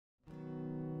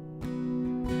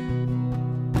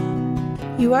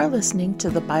You are listening to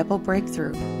the Bible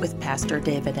Breakthrough with Pastor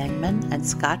David Engman and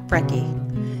Scott Brecky.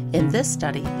 In this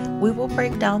study, we will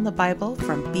break down the Bible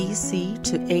from BC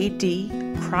to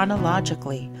AD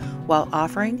chronologically, while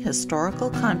offering historical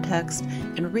context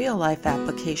and real-life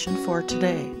application for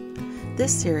today.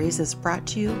 This series is brought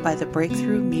to you by the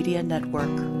Breakthrough Media Network.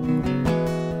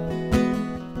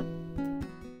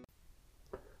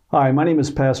 Hi, my name is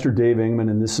Pastor Dave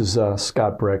Engman, and this is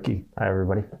Scott Brecky. Hi,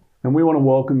 everybody. And we want to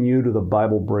welcome you to the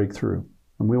Bible Breakthrough.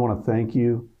 And we want to thank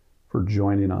you for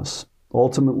joining us.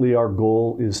 Ultimately, our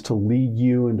goal is to lead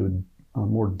you into a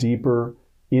more deeper,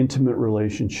 intimate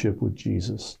relationship with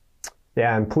Jesus.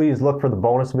 Yeah, and please look for the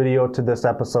bonus video to this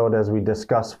episode as we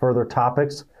discuss further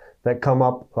topics that come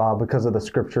up because of the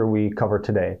scripture we cover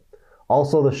today.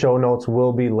 Also, the show notes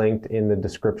will be linked in the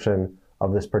description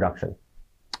of this production.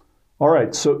 All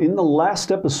right, so in the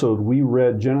last episode, we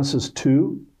read Genesis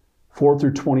 2, 4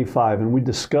 through 25, and we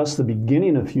discussed the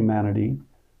beginning of humanity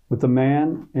with the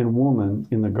man and woman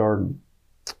in the garden.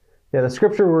 Yeah, the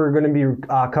scripture we're going to be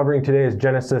covering today is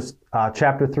Genesis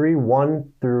chapter 3,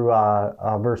 1 through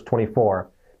verse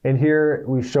 24. And here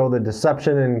we show the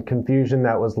deception and confusion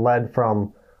that was led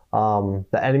from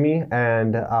the enemy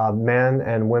and man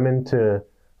and women to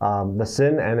the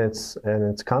sin and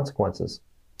its consequences.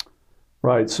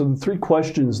 Right, so the three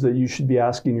questions that you should be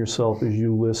asking yourself as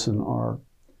you listen are,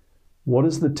 what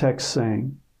is the text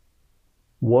saying?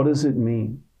 What does it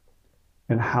mean?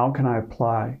 And how can I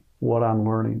apply what I'm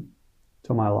learning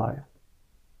to my life?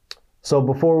 So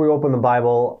before we open the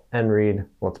Bible and read,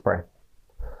 let's pray.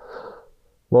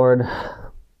 Lord,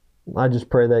 I just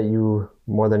pray that you,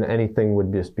 more than anything,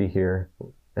 would just be here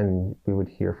and we would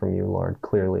hear from you, Lord,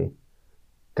 clearly.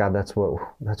 God, that's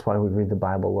why we read the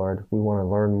Bible, Lord. We want to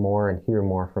learn more and hear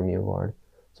more from you, Lord.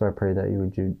 So I pray that you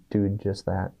would do just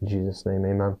that. In Jesus' name,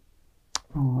 amen.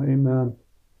 Oh, amen.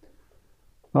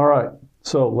 All right,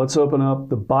 so let's open up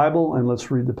the Bible and let's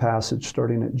read the passage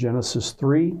starting at Genesis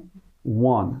 3,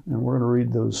 1. And we're going to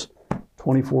read those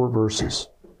 24 verses.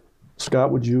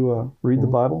 Scott, would you read the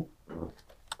Bible?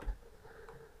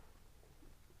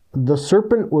 The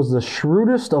serpent was the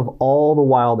shrewdest of all the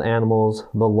wild animals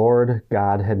the Lord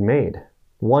God had made.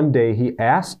 One day he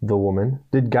asked the woman,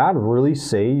 "Did God really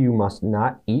say you must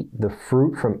not eat the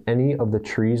fruit from any of the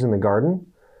trees in the garden?"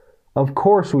 "Of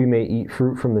course we may eat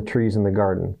fruit from the trees in the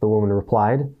garden," the woman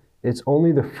replied. "It's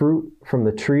only the fruit from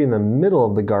the tree in the middle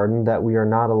of the garden that we are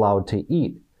not allowed to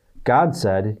eat. God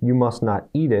said, 'You must not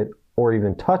eat it or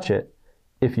even touch it.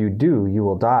 If you do, you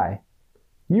will die.'"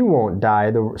 "You won't die,"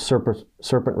 the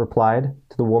serpent replied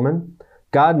to the woman.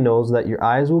 "God knows that your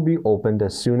eyes will be opened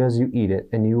as soon as you eat it,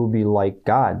 and you will be like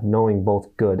God, knowing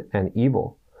both good and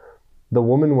evil." The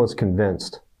woman was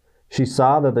convinced. She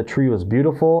saw that the tree was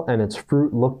beautiful and its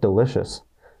fruit looked delicious,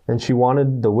 and she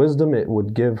wanted the wisdom it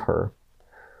would give her.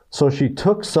 So she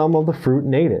took some of the fruit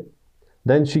and ate it.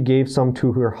 Then she gave some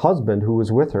to her husband who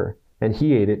was with her, and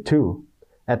he ate it too.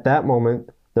 At that moment,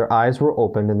 their eyes were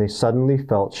opened, and they suddenly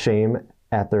felt shame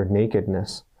at their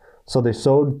nakedness. So they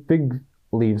sewed fig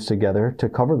leaves together to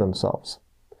cover themselves.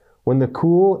 When the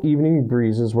cool evening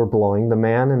breezes were blowing, the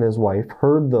man and his wife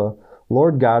heard the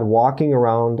Lord God walking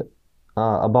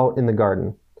about in the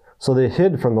garden. So they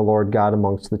hid from the Lord God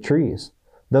amongst the trees.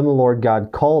 Then the Lord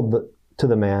God called to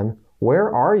the man,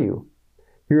 "Where are you?"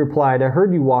 He replied, "I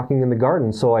heard you walking in the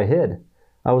garden, so I hid.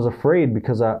 I was afraid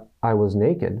because I was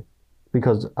naked.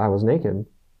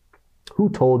 "Who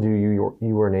told you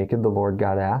you were naked?" the Lord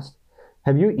God asked.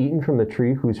 "Have you eaten from the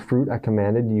tree whose fruit I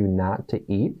commanded you not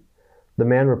to eat?" The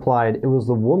man replied, "It was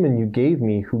the woman you gave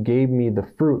me who gave me the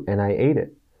fruit, and I ate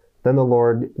it." Then the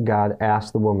Lord God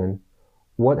asked the woman,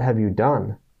 "What have you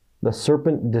done?" "The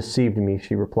serpent deceived me,"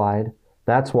 she replied.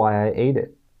 "That's why I ate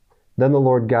it." Then the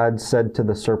Lord God said to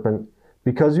the serpent,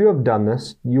 "Because you have done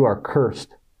this, you are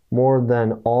cursed more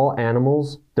than all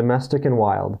animals, domestic and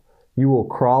wild. You will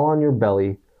crawl on your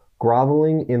belly,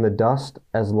 groveling in the dust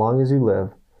as long as you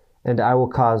live, and I will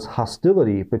cause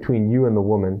hostility between you and the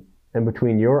woman, and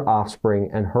between your offspring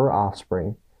and her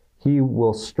offspring. He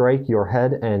will strike your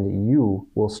head, and you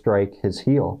will strike his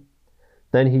heel."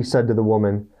 Then he said to the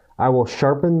woman, "I will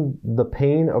sharpen the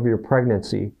pain of your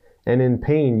pregnancy, and in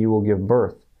pain you will give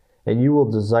birth, and you will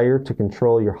desire to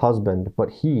control your husband, but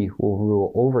he will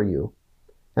rule over you."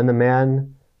 And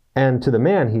to the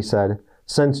man he said,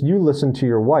 "Since you listened to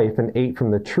your wife and ate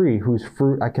from the tree whose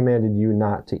fruit I commanded you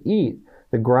not to eat,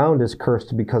 the ground is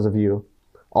cursed because of you.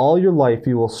 All your life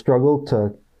you will struggle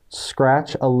to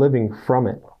scratch a living from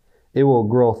it. It will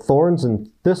grow thorns and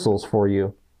thistles for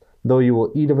you, though you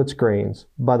will eat of its grains.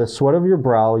 By the sweat of your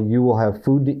brow you will have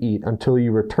food to eat until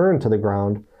you return to the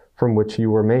ground from which you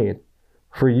were made.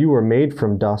 For you were made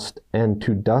from dust, and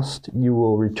to dust you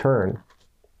will return.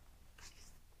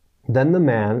 Then the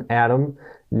man, Adam,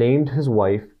 named his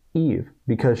wife Eve,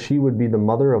 because she would be the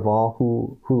mother of all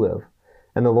who live.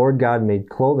 And the Lord God made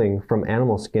clothing from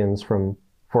animal skins for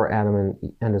Adam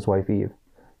and his wife Eve.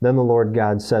 Then the Lord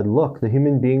God said, Look, the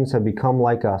human beings have become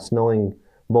like us, knowing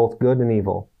both good and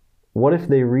evil. What if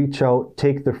they reach out,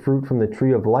 take the fruit from the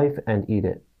tree of life, and eat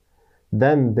it?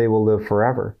 Then they will live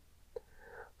forever.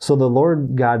 So the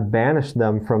Lord God banished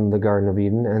them from the Garden of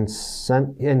Eden,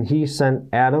 and he sent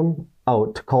Adam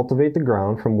out to cultivate the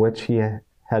ground from which he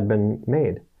had been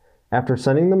made. After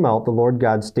sending them out, the Lord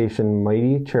God stationed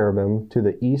mighty cherubim to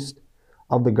the east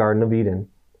of the Garden of Eden,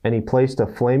 and he placed a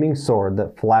flaming sword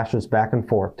that flashes back and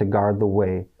forth to guard the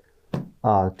way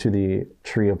to the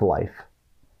tree of life.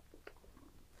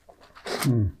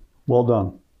 Well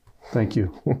done. Thank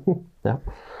you. Yeah.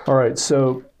 All right,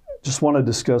 so just want to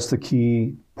discuss the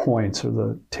key points or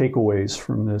the takeaways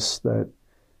from this that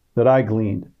I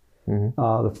gleaned.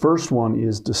 The first one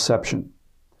is deception.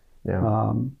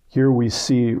 Yeah. Here we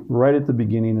see right at the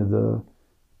beginning of the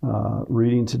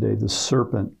reading today, the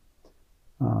serpent,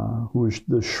 who is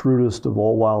the shrewdest of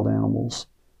all wild animals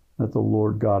that the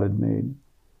Lord God had made,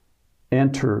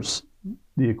 enters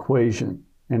the equation,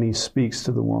 and he speaks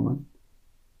to the woman.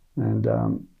 And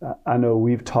I know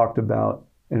we've talked about,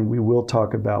 and we will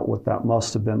talk about, what that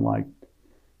must have been like,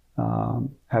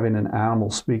 having an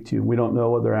animal speak to you. We don't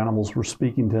know whether animals were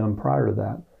speaking to him prior to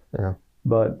that. Yeah.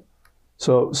 But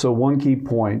so one key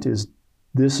point is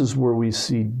this is where we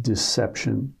see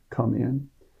deception come in.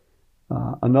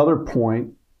 Another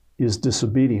point is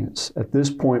disobedience. At this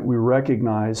point, we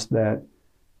recognize that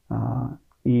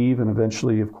Eve and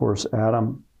eventually, of course,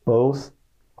 Adam, both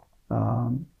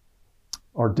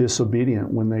are disobedient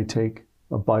when they take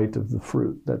a bite of the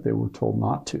fruit that they were told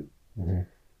not to.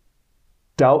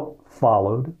 Doubt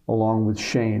followed along with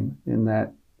shame in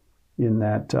that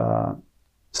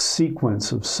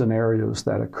sequence of scenarios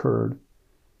that occurred.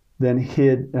 Then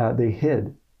they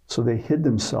hid. So they hid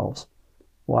themselves.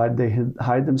 Why did they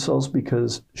hide themselves?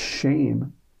 Because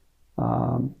shame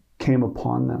came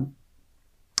upon them.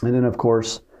 And then, of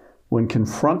course, when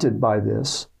confronted by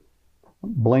this,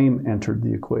 blame entered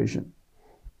the equation.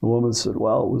 The woman said,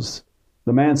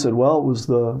 the man said, well, it was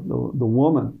the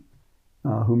woman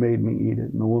who made me eat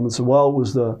it. And the woman said, well,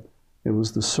 it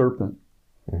was the serpent.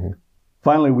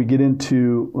 Finally, we get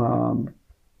into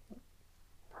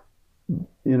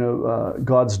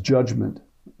God's judgment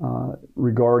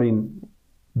regarding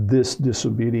this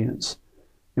disobedience.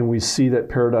 And we see that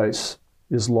paradise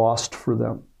is lost for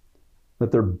them,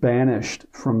 that they're banished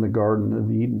from the Garden of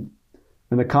Eden.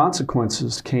 And the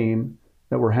consequences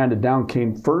that were handed down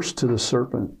came first to the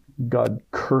serpent. God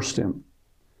cursed him.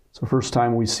 It's the first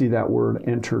time we see that word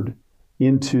entered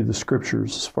into the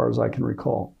scriptures, as far as I can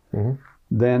recall.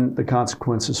 Then the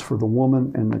consequences for the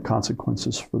woman and the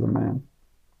consequences for the man.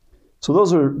 So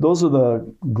those are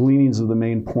the gleanings of the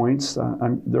main points.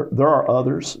 There are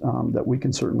others that we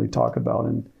can certainly talk about,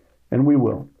 and we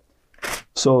will.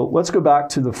 So let's go back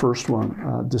to the first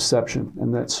one, deception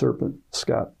and that serpent,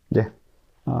 Scott. Yeah.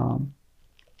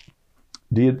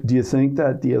 Do you think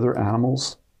that the other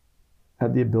animals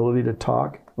had the ability to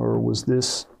talk, or was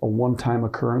this a one-time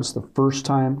occurrence, the first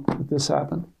time that this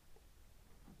happened?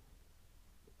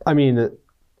 I mean,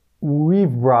 we've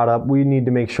brought up, we need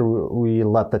to make sure we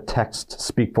let the text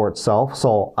speak for itself.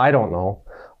 So I don't know,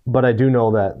 but I do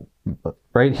know that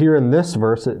right here in this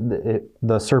verse,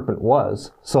 the serpent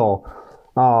was. So,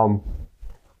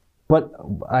 but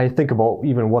I think about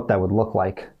even what that would look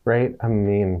like, right? I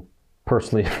mean,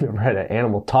 personally, I've never had an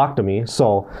animal talk to me.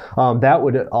 So that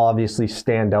would obviously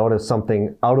stand out as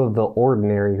something out of the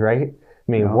ordinary, right?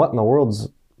 I mean, what in the world's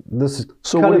this?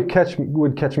 So would catch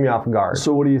me off guard.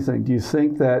 So what do you think? Do you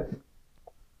think that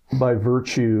by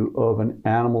virtue of an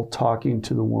animal talking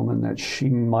to the woman that she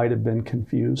might have been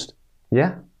confused?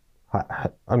 Yeah.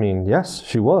 I mean, yes,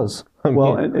 she was.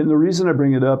 And the reason I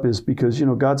bring it up is because,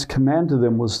 God's command to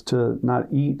them was to not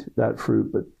eat that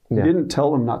fruit, but he didn't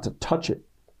tell them not to touch it.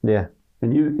 Yeah.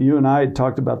 And you and I had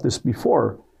talked about this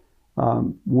before.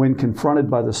 When confronted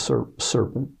by the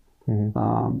serpent,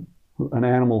 an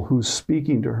animal who's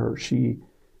speaking to her, she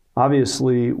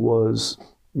obviously was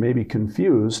maybe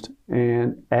confused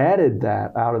and added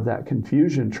that out of that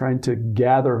confusion, trying to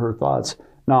gather her thoughts.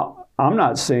 Now, I'm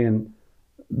not saying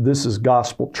this is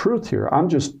gospel truth here. I'm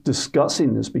just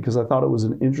discussing this because I thought it was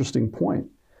an interesting point.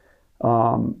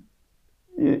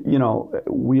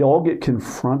 We all get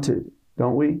confronted,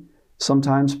 don't we?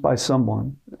 Sometimes by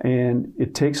someone, and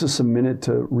it takes us a minute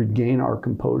to regain our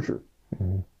composure.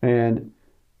 And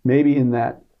maybe in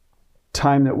that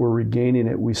time that we're regaining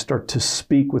it, we start to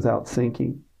speak without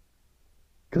thinking.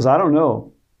 Because I don't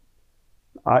know.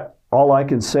 All I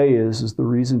can say is the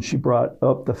reason she brought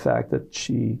up the fact that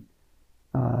she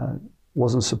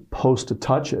wasn't supposed to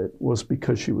touch it was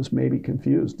because she was maybe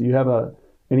confused. Do you have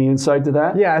any insight to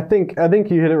that? Yeah, I think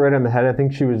you hit it right on the head. I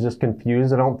think she was just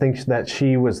confused. I don't think that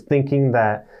she was thinking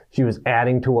that she was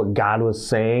adding to what God was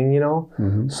saying, you know?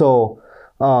 Mm-hmm. So,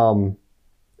 the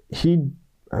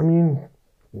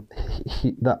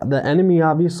enemy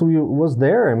obviously was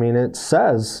there. I mean, it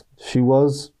says she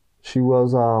was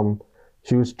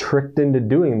tricked into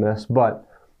doing this. But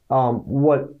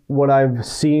what I've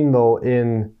seen though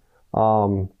in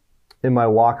my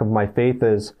walk of my faith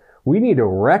is we need to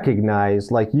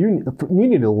recognize, like you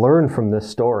need to learn from this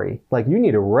story. Like you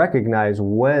need to recognize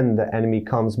when the enemy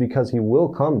comes, because he will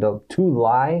come to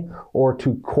lie or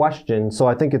to question. So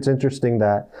I think it's interesting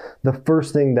that the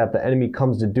first thing that the enemy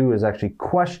comes to do is actually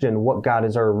question what God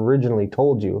has originally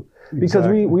told you. Because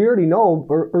we already know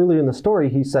earlier in the story,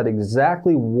 he said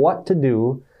exactly what to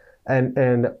do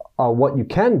and what you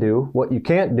can do, what you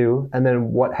can't do, and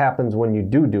then what happens when you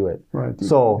do it. Right.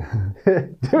 So,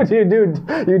 you do.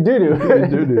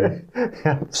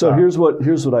 Yeah. So here's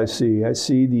what I see. I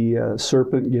see the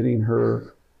serpent getting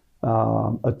her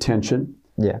attention.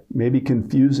 Yeah. Maybe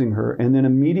confusing her, and then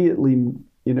immediately,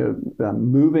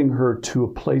 moving her to a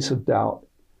place of doubt,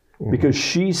 because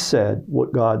she said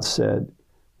what God said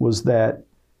was that,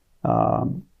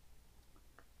 of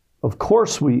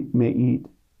course we may eat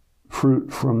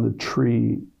fruit from the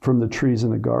trees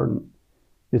in the garden.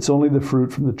 It's only the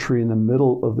fruit from the tree in the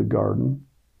middle of the garden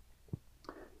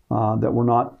that we're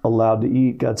not allowed to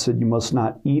eat. God said you must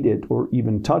not eat it or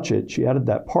even touch it. She added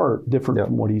that part different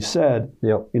from what he said.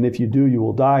 Yep. And if you do, you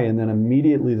will die. And then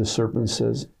immediately the serpent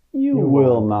says, you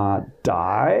will not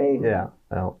die. Yeah.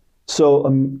 Well. So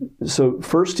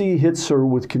first he hits her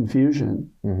with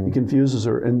confusion. Mm-hmm. He confuses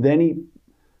her, and then he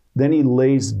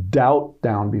lays doubt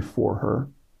down before her.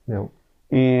 Yep.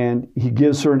 And he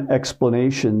gives her an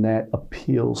explanation that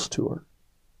appeals to her.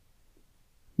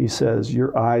 He says,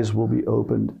 your eyes will be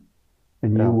opened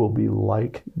and you will be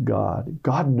like God.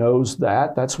 God knows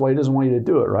that. That's why he doesn't want you to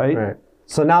do it, right? Right.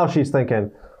 So now she's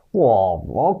thinking,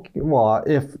 well,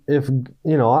 if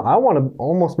I want to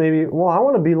almost maybe, I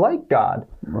want to be like God.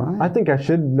 Right. I think I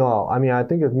should know. I mean, I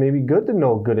think it's maybe good to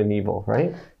know good and evil,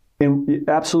 right? And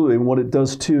absolutely. And what it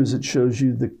does too is it shows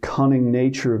you the cunning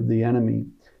nature of the enemy.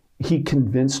 He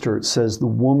convinced her. It says the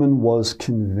woman was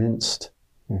convinced.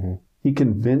 Mm-hmm. He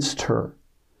convinced her.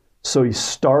 So he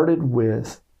started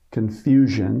with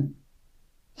confusion.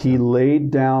 He laid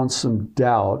down some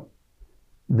doubt.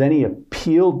 Then he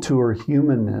appealed to her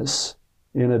humanness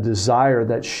in a desire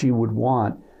that she would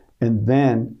want. And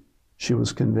then she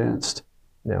was convinced.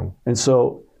 Yeah. And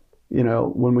so,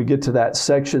 when we get to that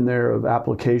section there of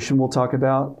application we'll talk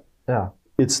about,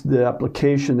 it's the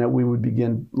application that we would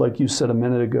begin, like you said a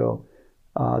minute ago,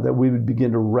 that we would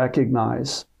begin to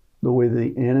recognize the way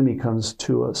the enemy comes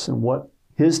to us and what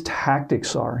his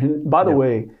tactics are. And by the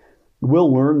way,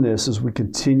 we'll learn this as we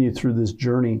continue through this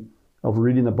journey of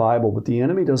reading the Bible, but the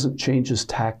enemy doesn't change his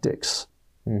tactics.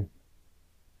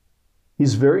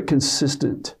 He's very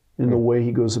consistent in the way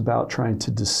he goes about trying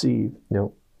to deceive. Yep.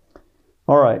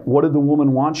 All right, what did the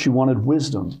woman want? She wanted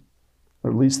wisdom. Or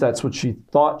at least that's what she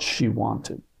thought she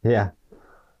wanted. Yeah.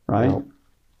 Right? Yep.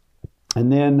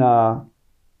 And then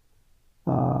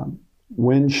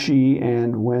when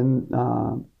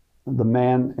the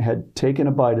man had taken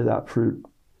a bite of that fruit,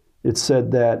 it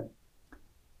said that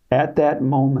at that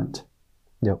moment,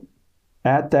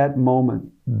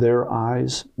 their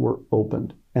eyes were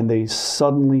opened and they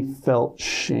suddenly felt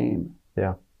shame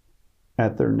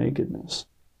at their nakedness.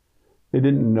 They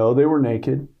didn't know they were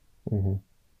naked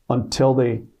until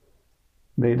they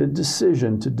made a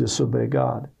decision to disobey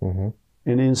God. Mm-hmm.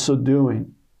 And in so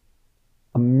doing,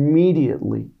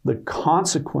 immediately the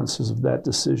consequences of that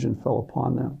decision fell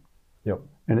upon them. Yep.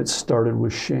 And it started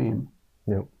with shame.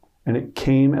 Yep. And it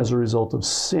came as a result of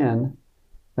sin.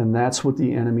 And that's what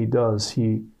the enemy does.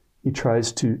 He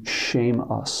tries to shame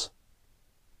us.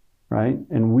 Right?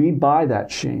 And we buy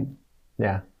that shame.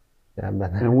 Yeah.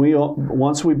 And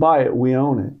once we buy it, we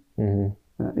own it. Mm-hmm.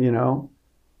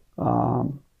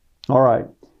 All right.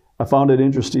 I found it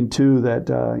interesting too that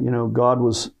God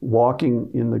was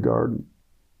walking in the garden.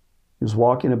 He was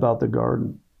walking about the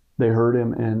garden. They heard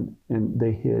him and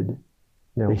they hid.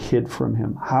 Yep. They hid from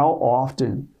him. How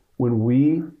often when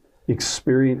we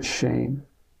experience shame,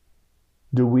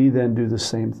 do we then do the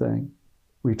same thing?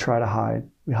 We try to hide.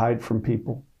 We hide from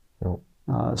people,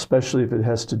 especially if it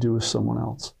has to do with someone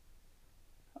else.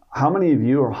 How many of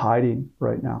you are hiding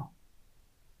right now?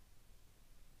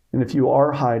 And if you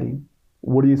are hiding,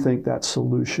 what do you think that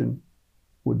solution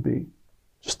would be?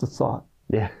 Just a thought.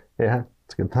 Yeah,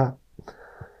 it's a good thought.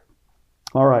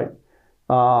 All right.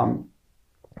 Go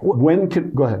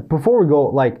ahead. Before we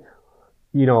go,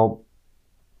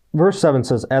 verse 7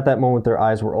 says, at that moment their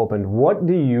eyes were opened. What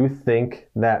do you think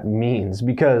that means?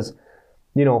 Because,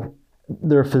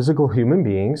 they're physical human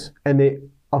beings, and they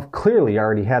have clearly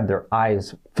already had their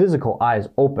physical eyes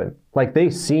open. Like they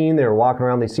were walking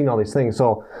around, they seen all these things.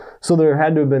 So there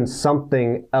had to have been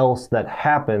something else that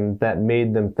happened that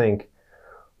made them think,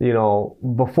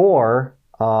 before,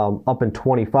 up in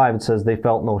 25, it says they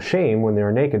felt no shame when they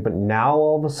were naked, but now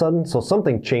all of a sudden, so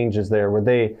something changes there where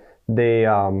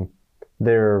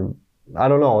they're, I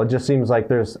don't know, it just seems like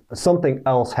there's something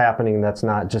else happening that's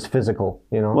not just physical,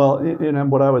 Well,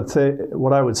 what I would say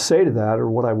to that, or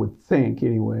what I would think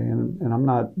anyway, and I'm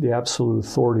not the absolute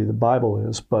authority, the Bible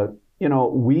is, but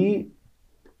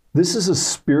this is a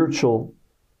spiritual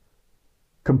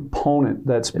component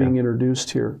that's being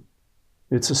introduced here.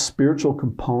 It's a spiritual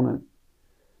component.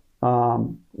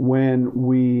 When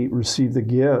we receive the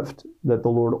gift that the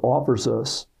Lord offers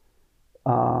us,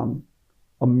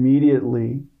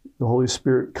 immediately the Holy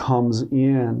Spirit comes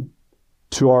in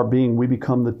to our being. We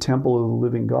become the temple of the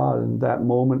living God. And that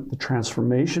moment, the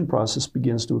transformation process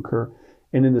begins to occur.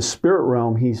 And in the spirit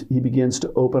realm, he begins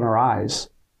to open our eyes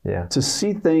to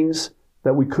see things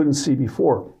that we couldn't see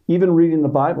before. Even reading the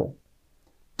Bible.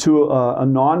 To a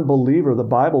non-believer, the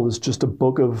Bible is just a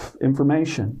book of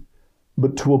information.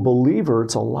 But to a believer,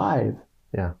 it's alive.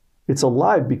 Yeah. It's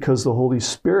alive because the Holy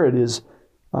Spirit is,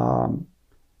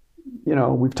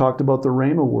 we've talked about the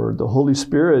Rhema word. The Holy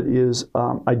Spirit is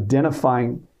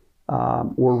identifying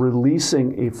or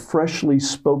releasing a freshly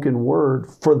spoken word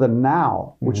for the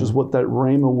now, which is what that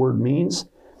Rhema word means.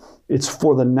 It's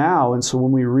for the now. And so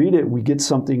when we read it, we get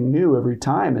something new every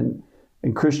time.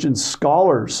 And Christian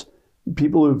scholars,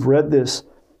 people who've read this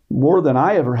more than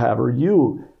I ever have, or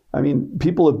you,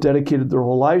 people have dedicated their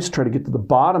whole lives to try to get to the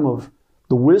bottom of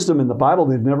the wisdom in the Bible.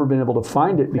 They've never been able to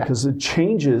find it because it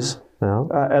changes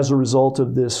as a result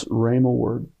of this Rhema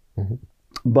word. Mm-hmm.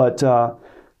 But,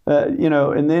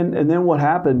 and then what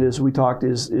happened is we talked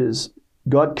is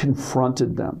God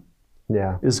confronted them.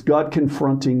 Yeah. Is God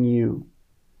confronting you?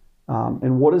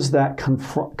 And what does that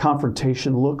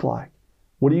confrontation look like?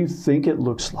 What do you think it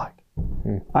looks like?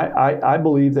 I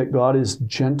believe that God is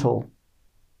gentle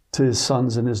to his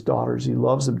sons and his daughters. He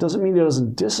loves them. Doesn't mean he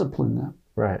doesn't discipline them.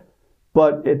 Right.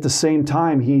 But at the same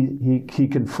time, he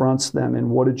confronts them. And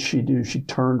what did she do? She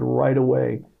turned right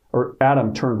away, or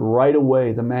Adam turned right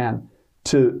away, the man,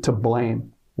 to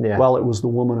blame. Yeah. Well, it was the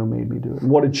woman who made me do it.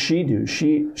 And what did she do?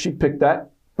 She picked that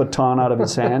baton out of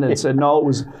his hand and said, no, it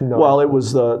was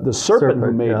the serpent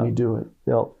who made me do it.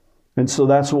 Yep. And so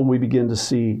that's what we begin to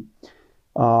see.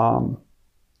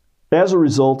 As a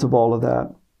result of all of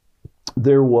that,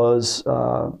 there was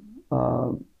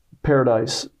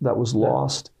paradise that was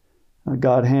lost.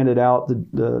 God handed out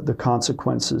the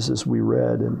consequences as we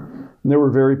read, and there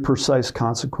were very precise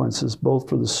consequences, both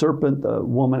for the serpent, the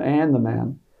woman, and the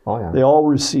man. Oh, yeah. They all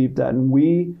received that, and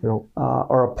we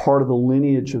are a part of the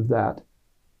lineage of that.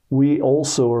 We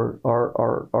also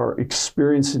are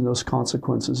experiencing those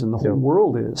consequences, and the whole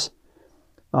world is.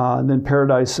 And then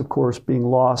paradise, of course, being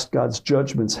lost, God's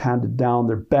judgments handed down.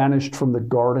 They're banished from the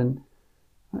garden,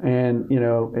 and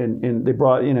they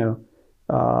brought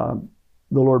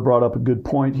the Lord brought up a good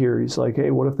point here. He's like,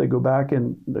 hey, what if they go back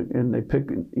and they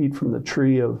pick and eat from the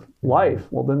tree of life?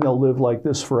 Well, then they'll live like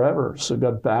this forever. So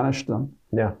God banished them.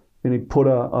 Yeah. And he put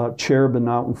a cherubim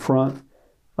out in front,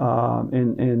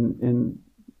 and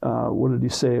what did he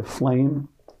say? A flame?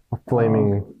 A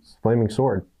flaming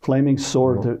sword. Flaming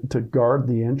sword to guard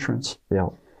the entrance. Yeah.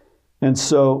 And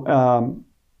so,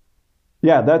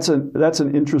 that's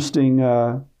an interesting,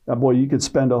 boy, you could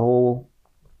spend a whole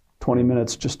 20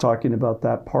 minutes just talking about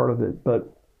that part of it.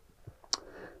 But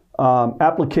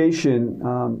application,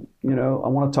 I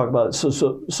want to talk about it.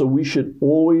 So we should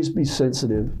always be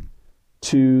sensitive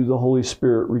to the Holy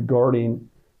Spirit regarding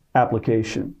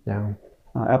application. Yeah.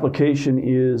 Application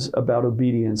is about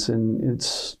obedience, and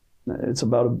it's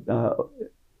about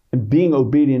and being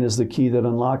obedient is the key that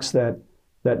unlocks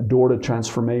that door to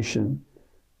transformation.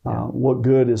 Yeah. What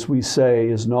good, as we say,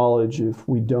 is knowledge if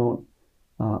we don't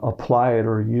apply it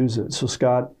or use it? So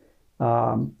Scott,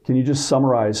 can you just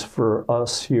summarize for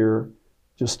us here,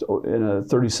 just in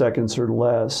 30 seconds or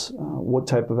less, what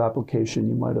type of application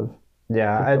you might have?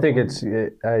 Yeah, I think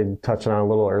I touched on it a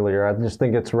little earlier. I just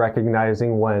think it's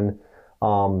recognizing when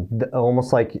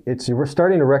almost like we're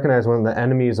starting to recognize when the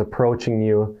enemy is approaching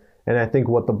you. And I think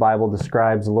what the Bible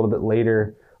describes a little bit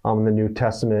later in the New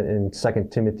Testament in 2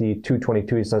 Timothy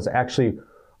 2:22. He says, actually,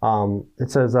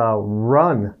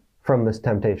 run from this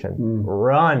temptation.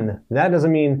 Run. That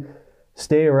doesn't mean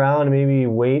stay around and maybe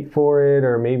wait for it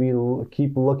or maybe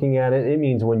keep looking at it. It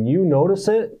means when you notice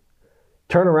it,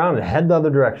 turn around and head the other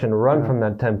direction, run from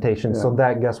that temptation. So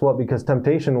that, guess what? Because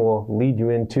temptation will lead you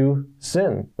into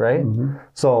sin, right?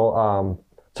 So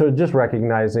just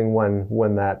recognizing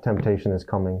when that temptation is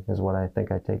coming is what I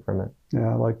think I take from it.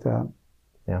 Yeah, I like that.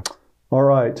 Yeah. All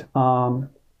right. How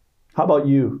about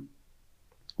you?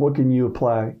 What can you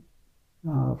apply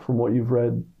from what you've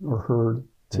read or heard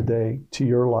today to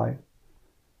your life?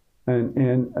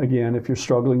 And again, if you're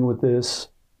struggling with this,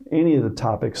 any of the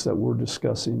topics that we're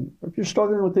discussing, if you're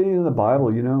struggling with any of the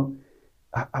Bible, you know,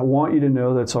 I want you to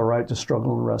know that it's all right to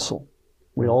struggle and wrestle.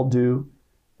 We all do.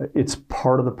 It's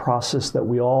part of the process that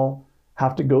we all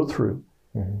have to go through.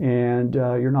 And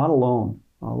you're not alone.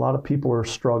 A lot of people are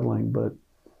struggling, but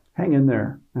hang in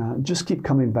there. Just keep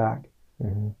coming back.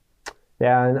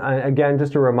 Yeah, and again,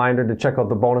 just a reminder to check out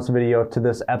the bonus video to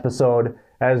this episode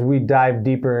as we dive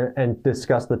deeper and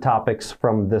discuss the topics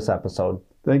from this episode.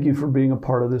 Thank you for being a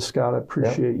part of this, Scott. I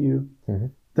appreciate you.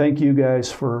 Thank you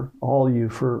guys for all of you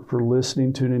for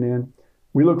listening, tuning in.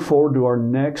 We look forward to our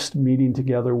next meeting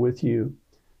together with you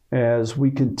as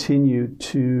we continue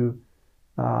to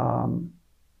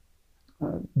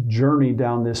journey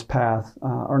down this path.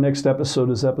 Our next episode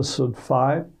is episode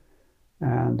 5,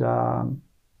 and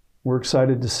we're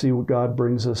excited to see what God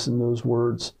brings us in those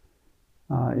words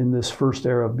in this first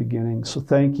era of beginning. So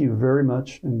thank you very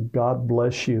much, and God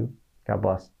bless you. God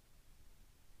bless.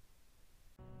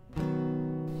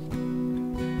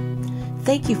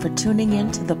 Thank you for tuning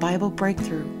in to the Bible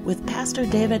Breakthrough with Pastor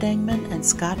David Engman and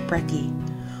Scott Brecky.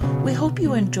 We hope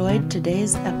you enjoyed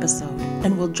today's episode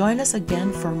and will join us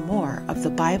again for more of the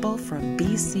Bible from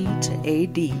BC to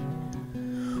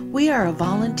AD. We are a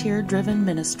volunteer-driven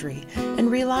ministry and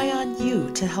rely on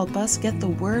you to help us get the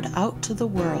word out to the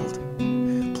world.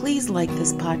 Please like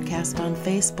this podcast on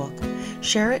Facebook,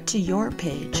 share it to your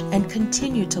page, and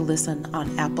continue to listen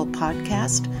on Apple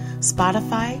Podcast,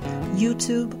 Spotify,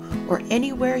 YouTube, or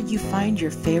anywhere you find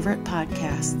your favorite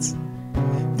podcasts.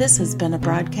 This has been a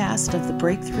broadcast of the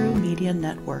Breakthrough Media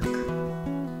Network.